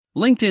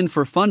LinkedIn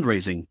for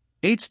Fundraising,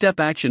 8-Step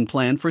Action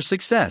Plan for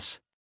Success.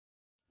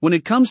 When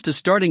it comes to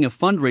starting a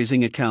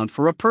fundraising account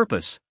for a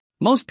purpose,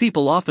 most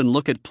people often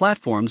look at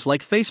platforms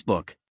like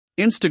Facebook,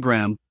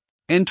 Instagram,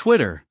 and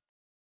Twitter.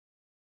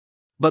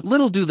 But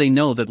little do they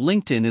know that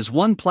LinkedIn is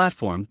one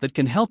platform that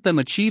can help them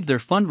achieve their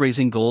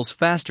fundraising goals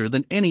faster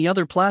than any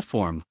other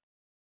platform.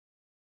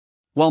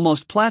 While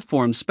most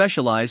platforms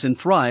specialize and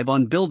thrive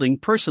on building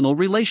personal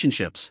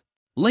relationships,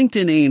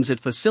 LinkedIn aims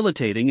at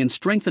facilitating and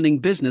strengthening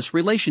business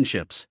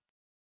relationships.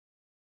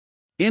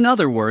 In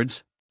other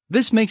words,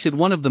 this makes it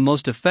one of the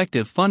most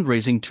effective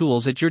fundraising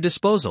tools at your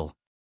disposal.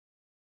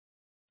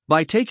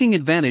 By taking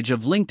advantage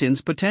of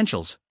LinkedIn's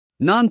potentials,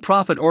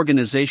 nonprofit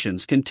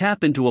organizations can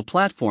tap into a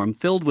platform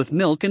filled with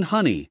milk and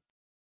honey.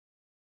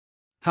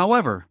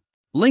 However,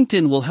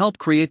 LinkedIn will help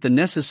create the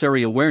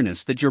necessary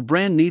awareness that your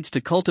brand needs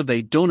to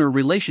cultivate donor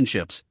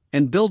relationships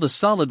and build a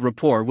solid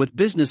rapport with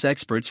business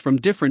experts from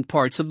different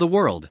parts of the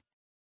world.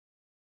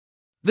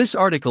 This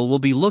article will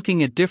be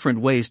looking at different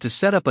ways to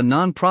set up a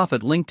nonprofit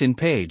LinkedIn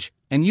page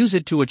and use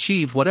it to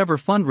achieve whatever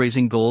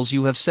fundraising goals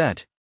you have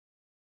set.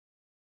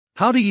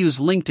 How to use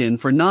LinkedIn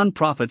for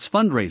nonprofits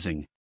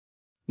fundraising.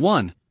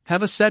 1.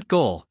 Have a set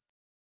goal.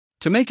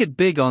 To make it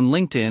big on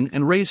LinkedIn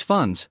and raise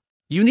funds,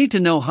 you need to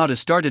know how to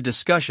start a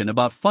discussion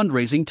about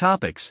fundraising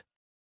topics.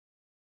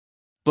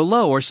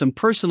 Below are some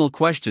personal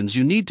questions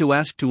you need to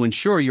ask to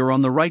ensure you're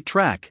on the right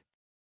track.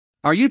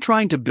 Are you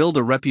trying to build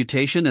a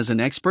reputation as an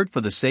expert for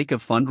the sake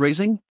of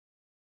fundraising?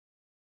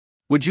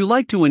 Would you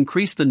like to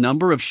increase the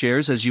number of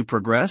shares as you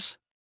progress?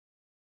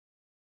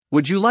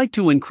 Would you like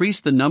to increase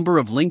the number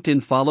of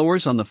LinkedIn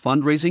followers on the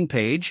fundraising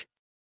page?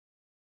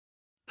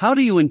 How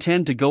do you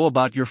intend to go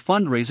about your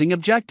fundraising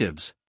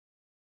objectives?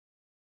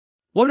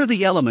 What are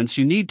the elements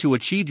you need to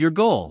achieve your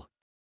goal?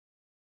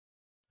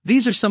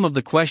 These are some of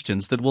the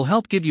questions that will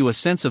help give you a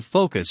sense of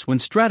focus when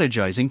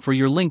strategizing for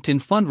your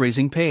LinkedIn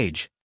fundraising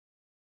page.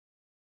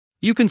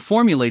 You can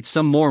formulate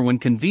some more when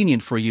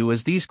convenient for you,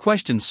 as these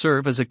questions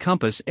serve as a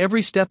compass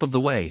every step of the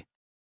way.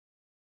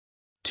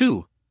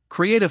 2.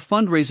 Create a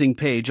fundraising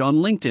page on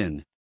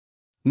LinkedIn.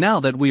 Now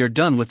that we are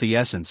done with the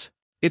essence,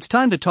 it's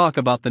time to talk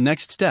about the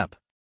next step.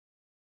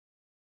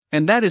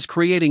 And that is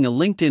creating a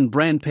LinkedIn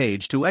brand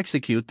page to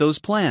execute those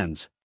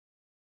plans.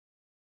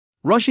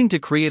 Rushing to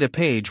create a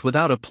page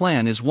without a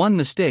plan is one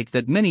mistake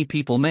that many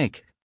people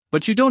make,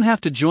 but you don't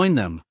have to join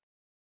them.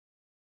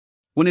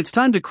 When it's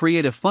time to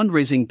create a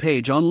fundraising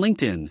page on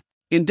LinkedIn,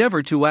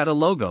 endeavor to add a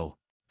logo,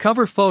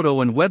 cover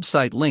photo, and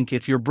website link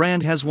if your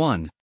brand has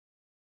one.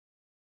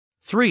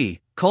 3.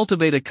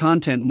 Cultivate a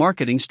content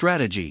marketing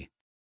strategy.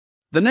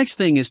 The next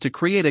thing is to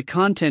create a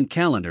content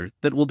calendar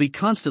that will be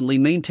constantly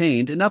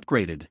maintained and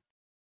upgraded.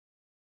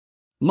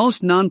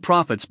 Most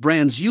nonprofits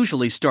brands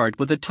usually start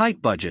with a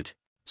tight budget,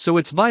 so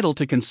it's vital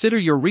to consider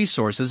your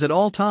resources at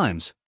all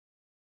times.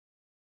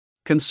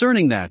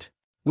 Concerning that,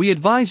 we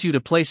advise you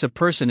to place a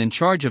person in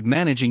charge of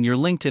managing your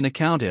LinkedIn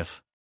account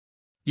if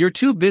you're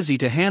too busy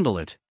to handle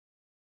it.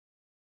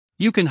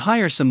 You can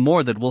hire some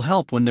more that will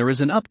help when there is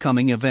an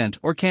upcoming event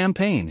or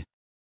campaign.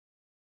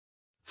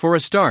 For a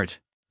start,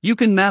 you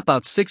can map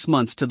out 6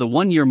 months to the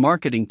 1-year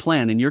marketing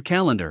plan in your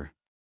calendar.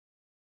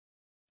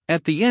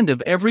 At the end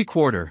of every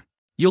quarter,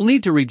 you'll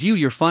need to review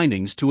your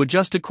findings to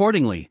adjust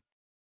accordingly.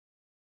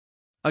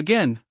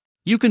 Again,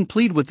 you can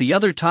plead with the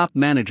other top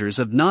managers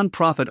of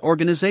nonprofit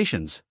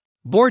organizations,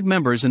 board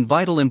members, and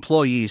vital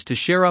employees to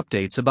share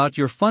updates about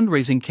your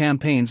fundraising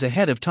campaigns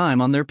ahead of time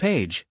on their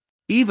page,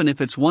 even if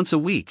it's once a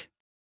week.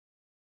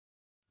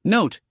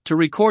 Note, to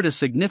record a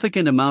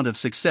significant amount of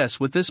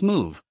success with this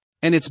move,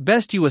 and it's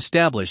best you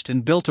established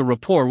and built a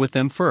rapport with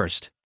them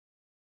first.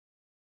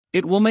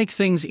 It will make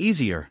things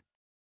easier.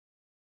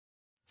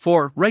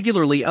 4.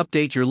 Regularly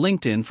update your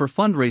LinkedIn for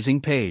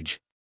fundraising page.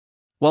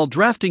 While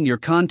drafting your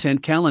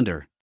content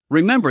calendar,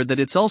 remember that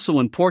it's also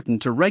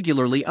important to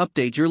regularly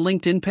update your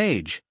LinkedIn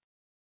page.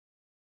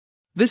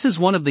 This is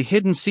one of the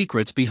hidden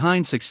secrets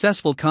behind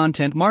successful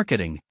content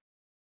marketing.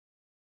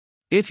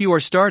 If you are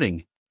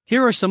starting,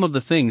 here are some of the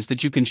things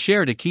that you can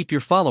share to keep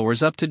your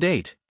followers up to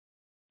date.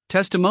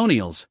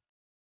 Testimonials.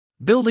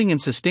 Building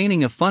and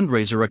sustaining a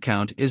fundraiser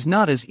account is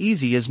not as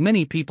easy as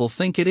many people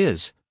think it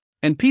is,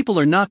 and people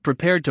are not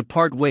prepared to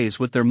part ways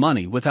with their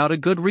money without a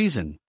good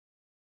reason.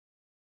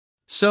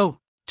 So,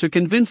 to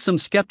convince some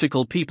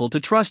skeptical people to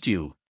trust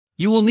you,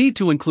 you will need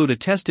to include a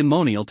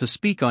testimonial to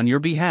speak on your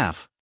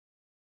behalf.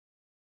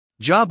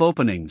 Job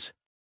openings.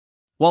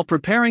 While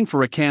preparing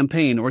for a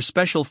campaign or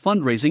special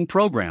fundraising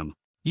program,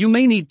 you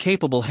may need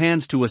capable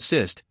hands to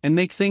assist and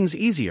make things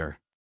easier.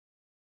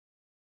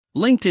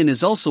 LinkedIn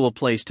is also a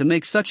place to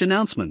make such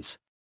announcements.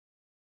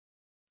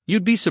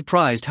 You'd be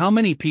surprised how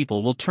many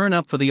people will turn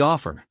up for the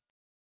offer.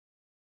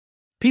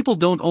 People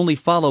don't only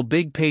follow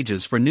big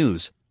pages for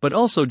news, but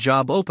also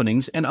job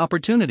openings and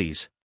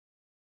opportunities.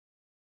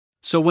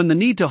 So when the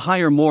need to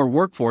hire more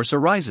workforce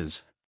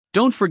arises,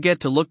 don't forget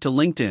to look to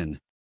LinkedIn.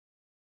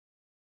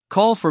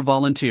 Call for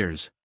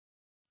volunteers.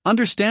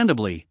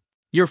 Understandably,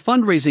 your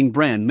fundraising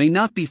brand may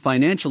not be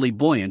financially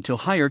buoyant to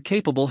hire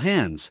capable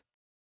hands.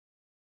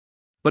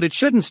 But it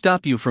shouldn't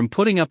stop you from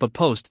putting up a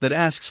post that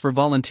asks for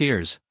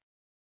volunteers.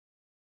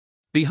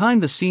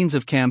 Behind the scenes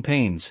of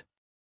campaigns.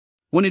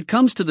 When it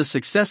comes to the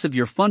success of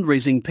your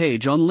fundraising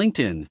page on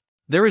LinkedIn,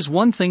 there is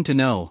one thing to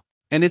know,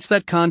 and it's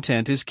that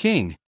content is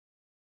king.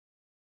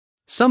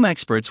 Some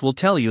experts will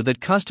tell you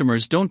that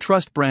customers don't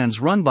trust brands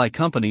run by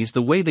companies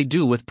the way they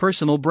do with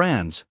personal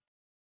brands.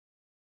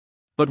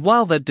 But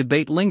while that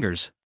debate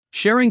lingers,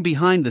 sharing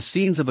behind the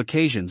scenes of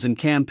occasions and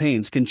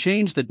campaigns can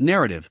change that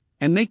narrative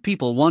and make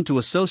people want to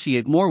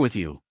associate more with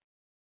you.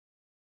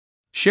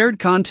 Shared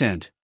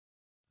content.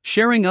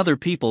 Sharing other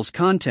people's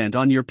content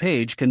on your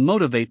page can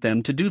motivate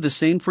them to do the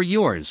same for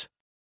yours.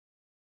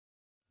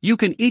 You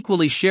can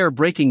equally share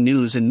breaking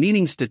news and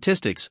meaning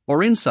statistics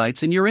or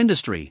insights in your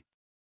industry.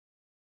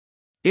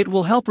 It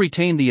will help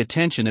retain the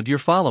attention of your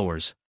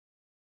followers.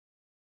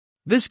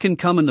 This can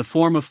come in the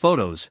form of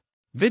photos,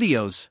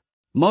 videos,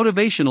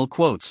 motivational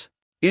quotes,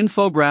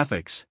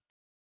 infographics.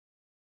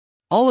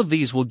 All of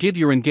these will give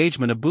your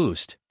engagement a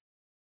boost.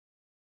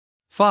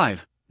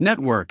 5.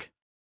 Network.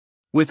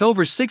 With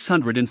over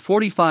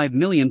 645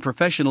 million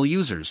professional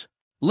users,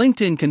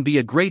 LinkedIn can be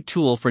a great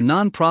tool for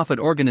nonprofit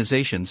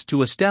organizations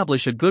to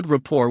establish a good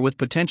rapport with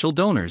potential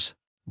donors,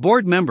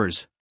 board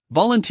members,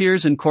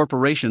 volunteers, and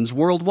corporations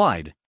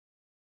worldwide.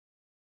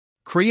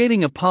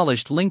 Creating a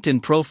polished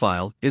LinkedIn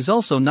profile is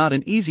also not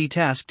an easy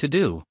task to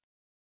do.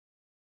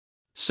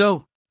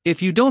 So,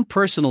 if you don't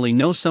personally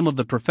know some of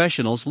the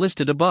professionals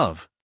listed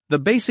above, the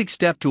basic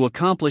step to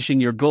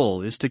accomplishing your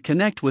goal is to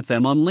connect with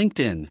them on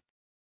LinkedIn.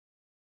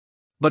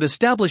 But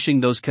establishing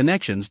those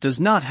connections does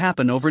not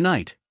happen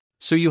overnight,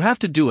 so you have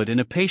to do it in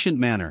a patient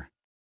manner.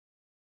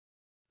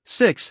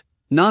 6.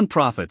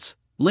 Nonprofits,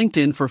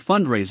 LinkedIn for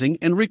fundraising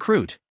and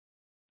recruit.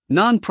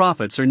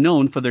 Nonprofits are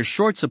known for their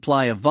short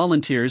supply of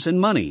volunteers and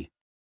money.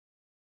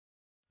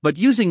 But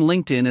using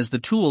LinkedIn as the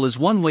tool is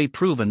one way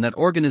proven that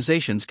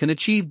organizations can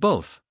achieve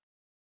both.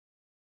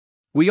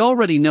 We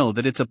already know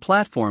that it's a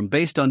platform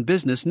based on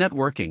business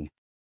networking.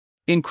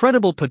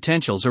 Incredible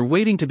potentials are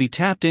waiting to be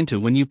tapped into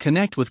when you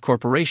connect with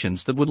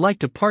corporations that would like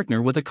to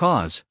partner with a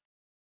cause.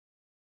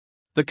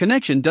 The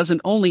connection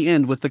doesn't only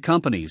end with the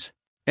companies,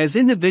 as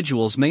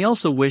individuals may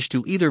also wish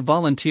to either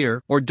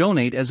volunteer or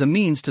donate as a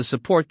means to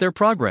support their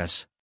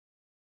progress.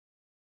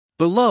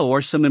 Below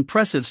are some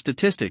impressive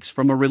statistics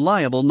from a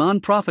reliable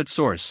nonprofit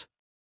source.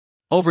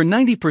 Over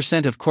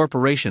 90% of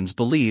corporations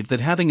believe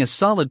that having a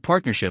solid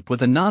partnership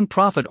with a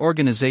nonprofit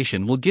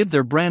organization will give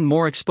their brand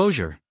more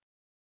exposure.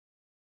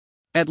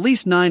 At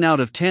least 9 out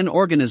of 10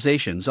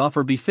 organizations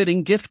offer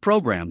befitting gift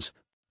programs,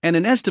 and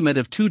an estimate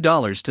of $2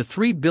 to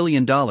 $3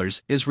 billion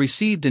is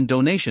received in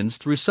donations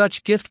through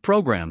such gift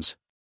programs.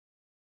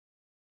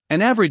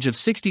 An average of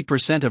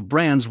 60% of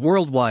brands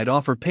worldwide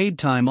offer paid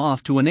time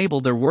off to enable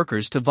their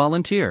workers to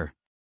volunteer.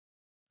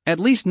 At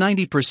least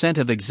 90%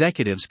 of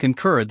executives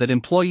concur that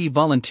employee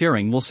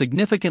volunteering will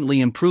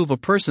significantly improve a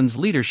person's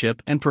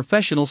leadership and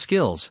professional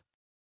skills.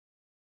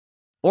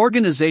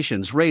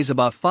 Organizations raise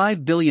about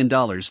 $5 billion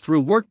through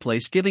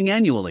workplace giving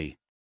annually.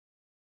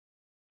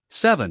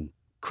 7.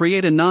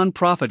 Create a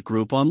nonprofit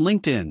group on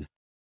LinkedIn.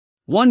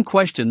 One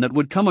question that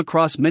would come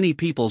across many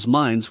people's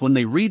minds when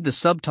they read the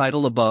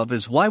subtitle above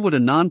is, why would a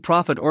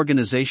nonprofit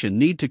organization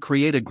need to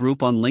create a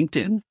group on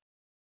LinkedIn?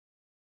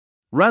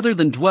 Rather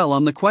than dwell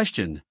on the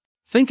question,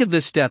 think of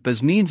this step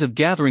as means of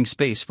gathering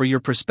space for your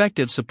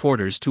prospective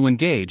supporters to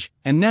engage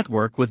and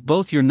network with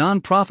both your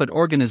nonprofit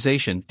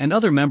organization and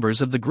other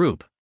members of the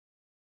group.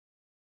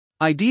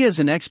 Ideas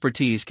and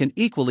expertise can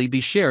equally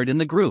be shared in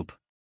the group.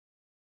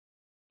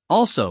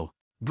 Also,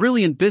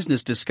 brilliant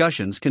business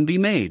discussions can be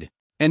made,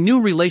 and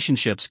new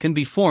relationships can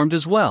be formed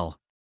as well.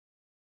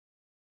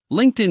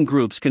 LinkedIn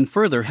groups can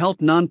further help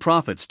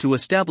nonprofits to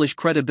establish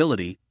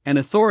credibility and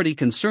authority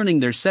concerning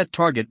their set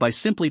target by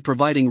simply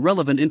providing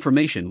relevant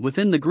information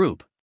within the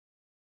group.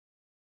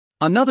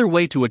 Another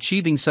way to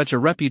achieving such a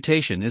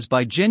reputation is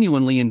by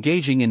genuinely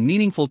engaging in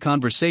meaningful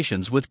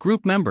conversations with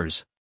group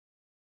members.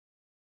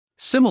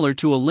 Similar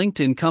to a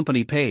LinkedIn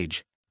company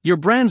page, your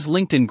brand's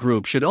LinkedIn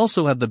group should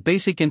also have the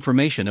basic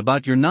information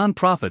about your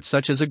nonprofit,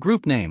 such as a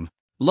group name,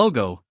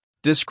 logo,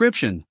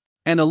 description,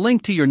 and a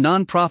link to your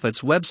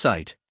nonprofit's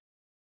website.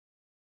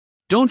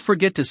 Don't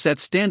forget to set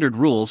standard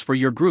rules for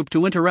your group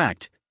to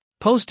interact,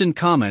 post and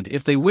comment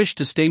if they wish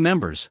to stay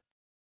members.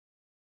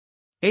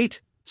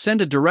 8. Send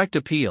a direct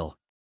appeal.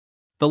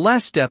 The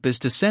last step is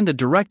to send a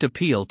direct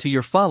appeal to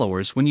your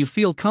followers when you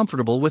feel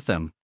comfortable with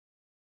them.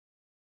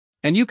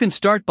 And you can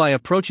start by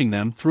approaching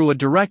them through a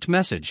direct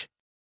message.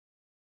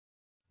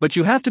 But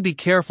you have to be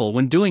careful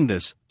when doing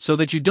this so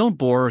that you don't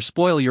bore or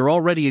spoil your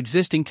already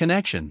existing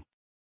connection.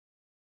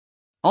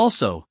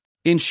 Also,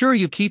 ensure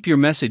you keep your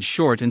message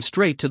short and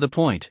straight to the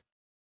point.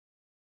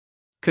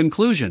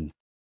 Conclusion.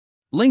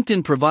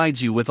 LinkedIn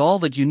provides you with all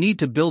that you need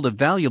to build a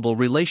valuable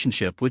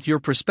relationship with your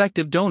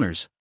prospective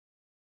donors.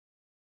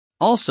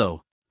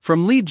 Also,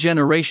 from lead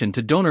generation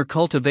to donor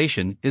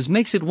cultivation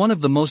makes it one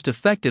of the most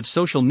effective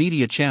social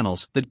media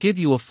channels that give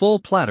you a full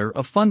platter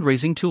of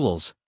fundraising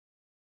tools.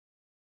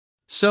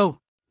 So,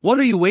 what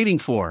are you waiting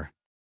for?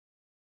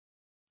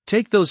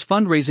 Take those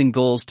fundraising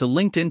goals to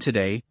LinkedIn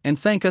today and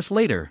thank us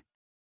later.